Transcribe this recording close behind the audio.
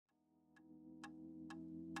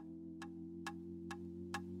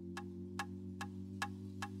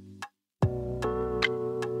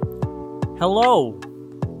Hello!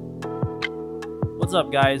 What's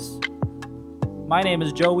up, guys? My name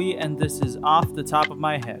is Joey, and this is Off the Top of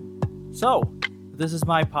My Head. So, this is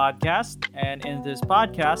my podcast, and in this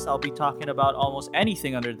podcast, I'll be talking about almost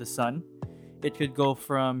anything under the sun. It could go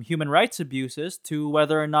from human rights abuses to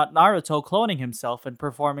whether or not Naruto cloning himself and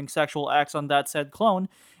performing sexual acts on that said clone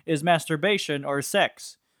is masturbation or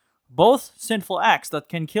sex. Both sinful acts that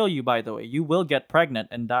can kill you, by the way. You will get pregnant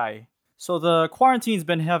and die. So the quarantine's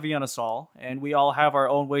been heavy on us all, and we all have our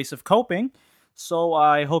own ways of coping. So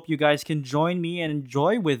I hope you guys can join me and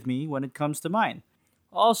enjoy with me when it comes to mine.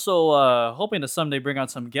 Also, hoping to someday bring on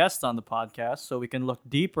some guests on the podcast so we can look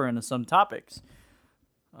deeper into some topics.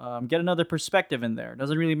 Get another perspective in there.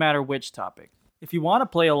 Doesn't really matter which topic. If you want to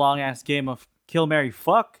play a long-ass game of Kill, Marry,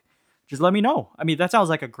 Fuck, just let me know. I mean, that sounds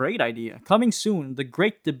like a great idea. Coming soon, the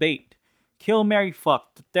great debate. Kill, Marry,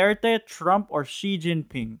 Fuck. Duterte, Trump, or Xi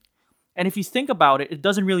Jinping. And if you think about it, it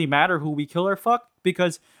doesn't really matter who we kill or fuck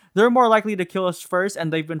because they're more likely to kill us first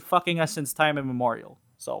and they've been fucking us since time immemorial.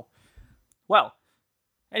 So, well,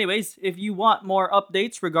 anyways, if you want more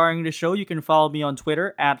updates regarding the show, you can follow me on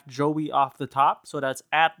Twitter at JoeyOffTheTop. So that's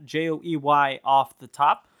at JOEY off the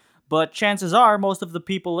top. But chances are most of the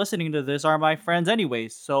people listening to this are my friends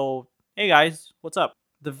anyways. So, hey guys, what's up?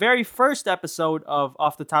 The very first episode of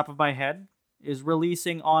Off the Top of My Head is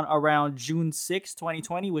releasing on around June 6,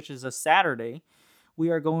 2020, which is a Saturday.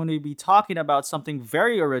 We are going to be talking about something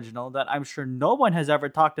very original that I'm sure no one has ever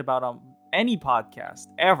talked about on any podcast,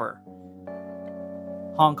 ever.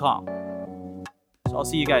 Hong Kong. So I'll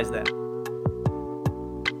see you guys then.